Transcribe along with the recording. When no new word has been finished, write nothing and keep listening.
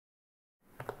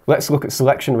Let's look at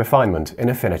selection refinement in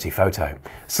Affinity Photo.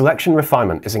 Selection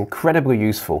refinement is incredibly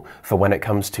useful for when it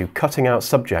comes to cutting out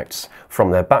subjects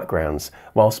from their backgrounds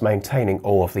whilst maintaining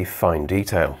all of the fine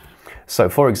detail. So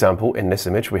for example, in this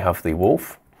image we have the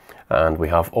wolf and we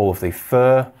have all of the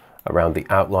fur around the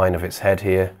outline of its head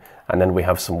here, and then we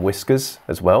have some whiskers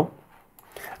as well.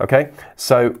 Okay,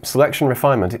 so selection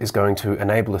refinement is going to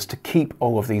enable us to keep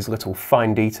all of these little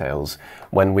fine details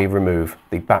when we remove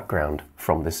the background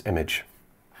from this image.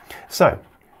 So,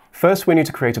 first we need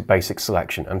to create a basic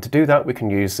selection, and to do that we can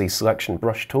use the selection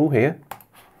brush tool here.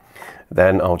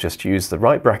 Then I'll just use the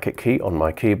right bracket key on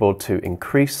my keyboard to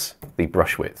increase the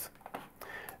brush width.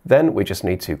 Then we just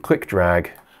need to click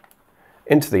drag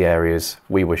into the areas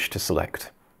we wish to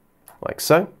select, like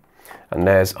so, and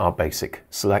there's our basic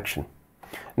selection.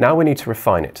 Now we need to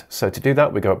refine it, so to do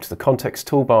that we go up to the context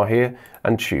toolbar here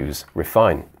and choose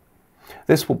Refine.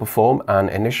 This will perform an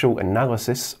initial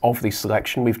analysis of the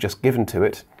selection we've just given to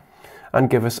it and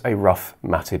give us a rough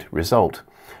matted result.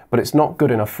 But it's not good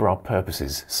enough for our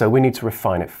purposes, so we need to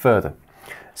refine it further.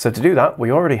 So to do that, we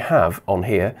already have on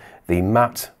here the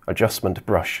matte adjustment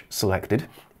brush selected,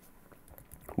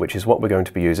 which is what we're going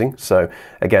to be using. So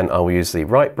again, I'll use the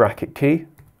right bracket key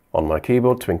on my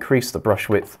keyboard to increase the brush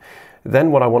width.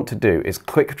 Then what I want to do is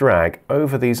click drag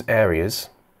over these areas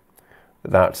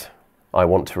that I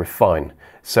want to refine.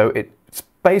 So it's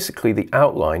basically the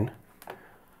outline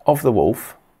of the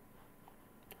wolf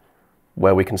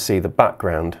where we can see the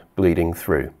background bleeding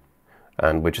through.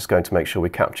 And we're just going to make sure we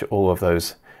capture all of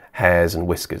those hairs and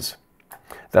whiskers.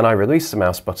 Then I release the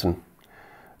mouse button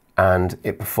and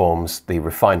it performs the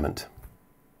refinement.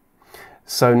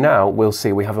 So now we'll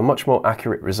see we have a much more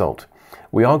accurate result.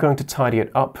 We are going to tidy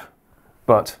it up,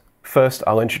 but first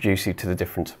I'll introduce you to the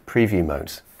different preview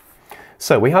modes.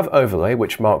 So we have overlay,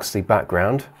 which marks the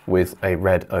background with a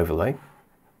red overlay.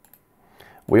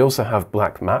 We also have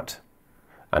black matte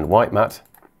and white matte.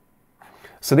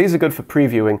 So these are good for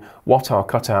previewing what our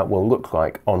cutout will look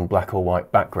like on black or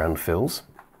white background fills.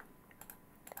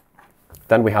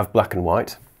 Then we have black and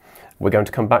white. We're going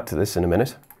to come back to this in a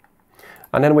minute.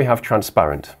 And then we have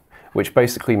transparent, which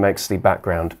basically makes the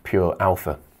background pure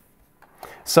alpha.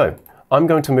 So I'm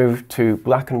going to move to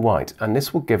black and white, and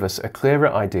this will give us a clearer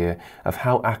idea of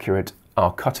how accurate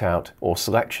our cutout or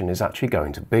selection is actually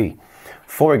going to be.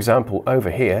 For example,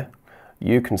 over here,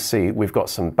 you can see we've got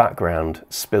some background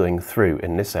spilling through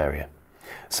in this area.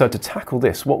 So to tackle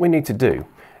this, what we need to do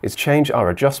is change our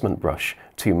adjustment brush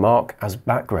to mark as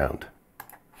background.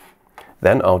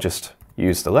 Then I'll just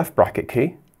use the left bracket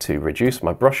key to reduce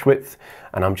my brush width,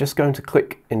 and I'm just going to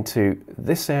click into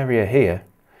this area here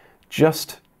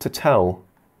just to tell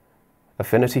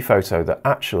Affinity Photo that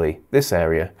actually this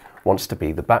area wants to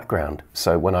be the background.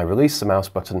 So when I release the mouse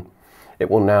button, it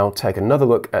will now take another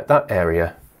look at that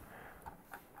area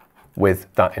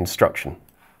with that instruction.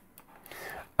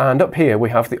 And up here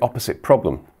we have the opposite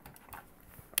problem.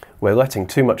 We're letting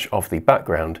too much of the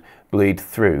background bleed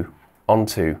through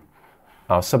onto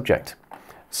our subject.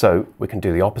 So we can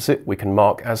do the opposite, we can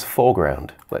mark as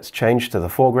foreground. Let's change to the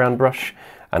foreground brush,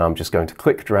 and I'm just going to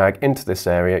click drag into this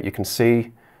area. You can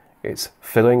see it's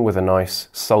filling with a nice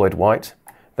solid white.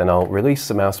 Then I'll release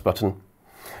the mouse button.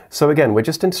 So again, we're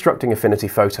just instructing Affinity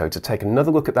Photo to take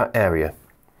another look at that area,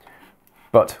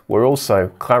 but we're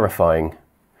also clarifying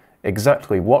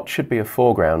exactly what should be a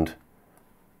foreground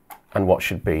and what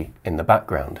should be in the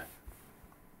background.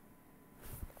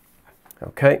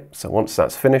 Okay, so once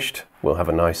that's finished, we'll have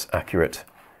a nice accurate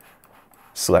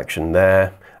selection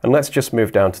there. And let's just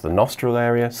move down to the nostril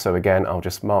area. So again, I'll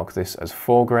just mark this as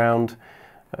foreground.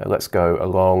 Let's go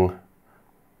along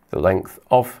the length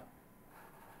of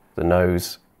the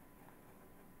nose.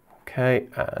 Okay,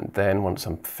 and then once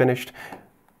I'm finished,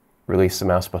 release the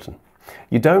mouse button.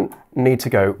 You don't need to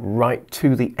go right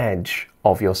to the edge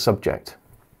of your subject.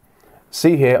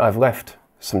 See here, I've left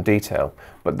some detail,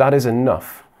 but that is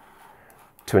enough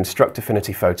to instruct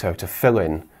Affinity Photo to fill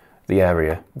in the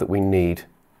area that we need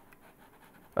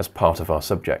as part of our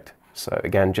subject. So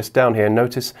again, just down here,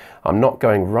 notice I'm not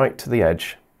going right to the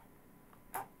edge.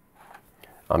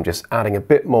 I'm just adding a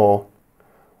bit more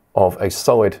of a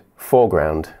solid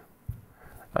foreground,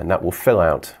 and that will fill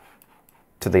out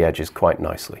to the edges quite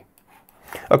nicely.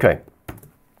 Okay,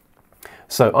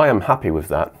 so I am happy with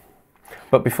that.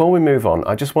 But before we move on,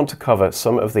 I just want to cover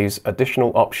some of these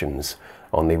additional options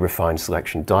on the Refine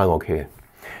Selection dialog here.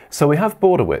 So we have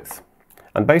border width.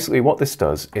 And basically what this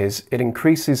does is it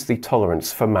increases the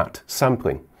tolerance for matte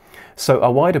sampling. So a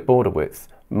wider border width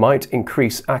might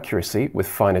increase accuracy with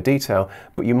finer detail,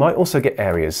 but you might also get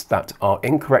areas that are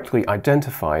incorrectly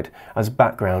identified as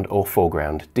background or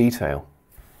foreground detail.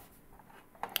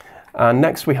 And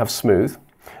next we have smooth.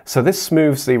 So this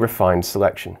smooths the refined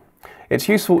selection. It's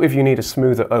useful if you need a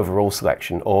smoother overall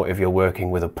selection, or if you're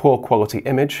working with a poor quality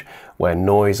image where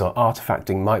noise or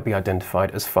artifacting might be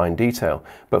identified as fine detail.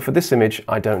 But for this image,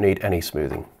 I don't need any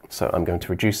smoothing, so I'm going to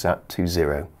reduce that to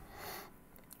 0.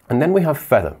 And then we have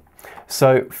feather.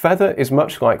 So feather is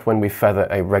much like when we feather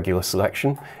a regular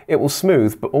selection. It will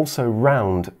smooth but also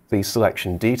round the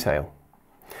selection detail.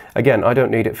 Again, I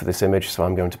don't need it for this image, so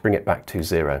I'm going to bring it back to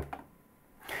 0.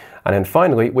 And then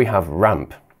finally, we have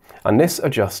ramp. And this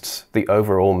adjusts the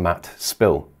overall matte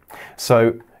spill.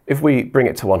 So if we bring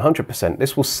it to 100%,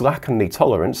 this will slacken the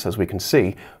tolerance, as we can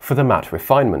see, for the matte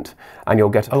refinement, and you'll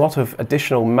get a lot of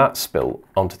additional matte spill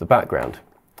onto the background.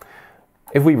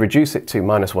 If we reduce it to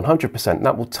 -100%,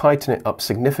 that will tighten it up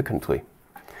significantly.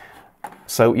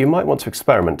 So you might want to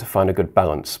experiment to find a good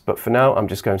balance, but for now I'm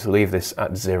just going to leave this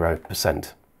at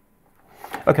 0%.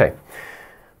 Okay,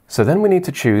 so then we need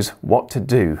to choose what to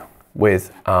do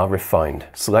with our refined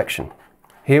selection.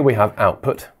 Here we have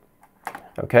output.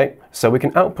 Okay, so we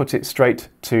can output it straight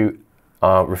to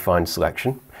our refined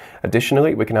selection.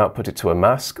 Additionally, we can output it to a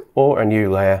mask or a new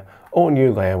layer or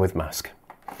new layer with mask.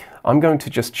 I'm going to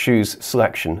just choose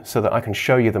selection so that I can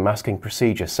show you the masking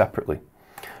procedure separately.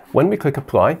 When we click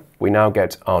apply, we now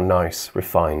get our nice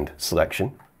refined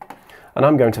selection, and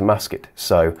I'm going to mask it.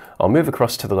 So I'll move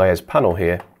across to the layers panel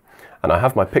here, and I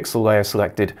have my pixel layer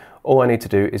selected. All I need to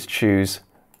do is choose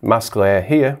mask layer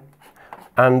here,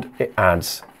 and it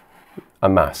adds a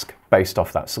mask based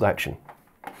off that selection.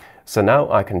 So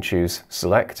now I can choose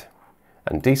select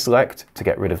and deselect to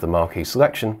get rid of the marquee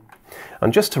selection.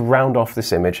 And just to round off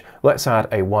this image, let's add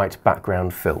a white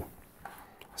background fill.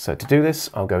 So to do this,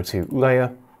 I'll go to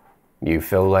layer, new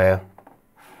fill layer.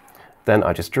 Then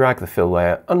I just drag the fill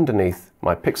layer underneath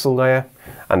my pixel layer,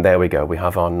 and there we go. We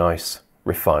have our nice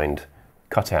refined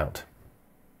cutout.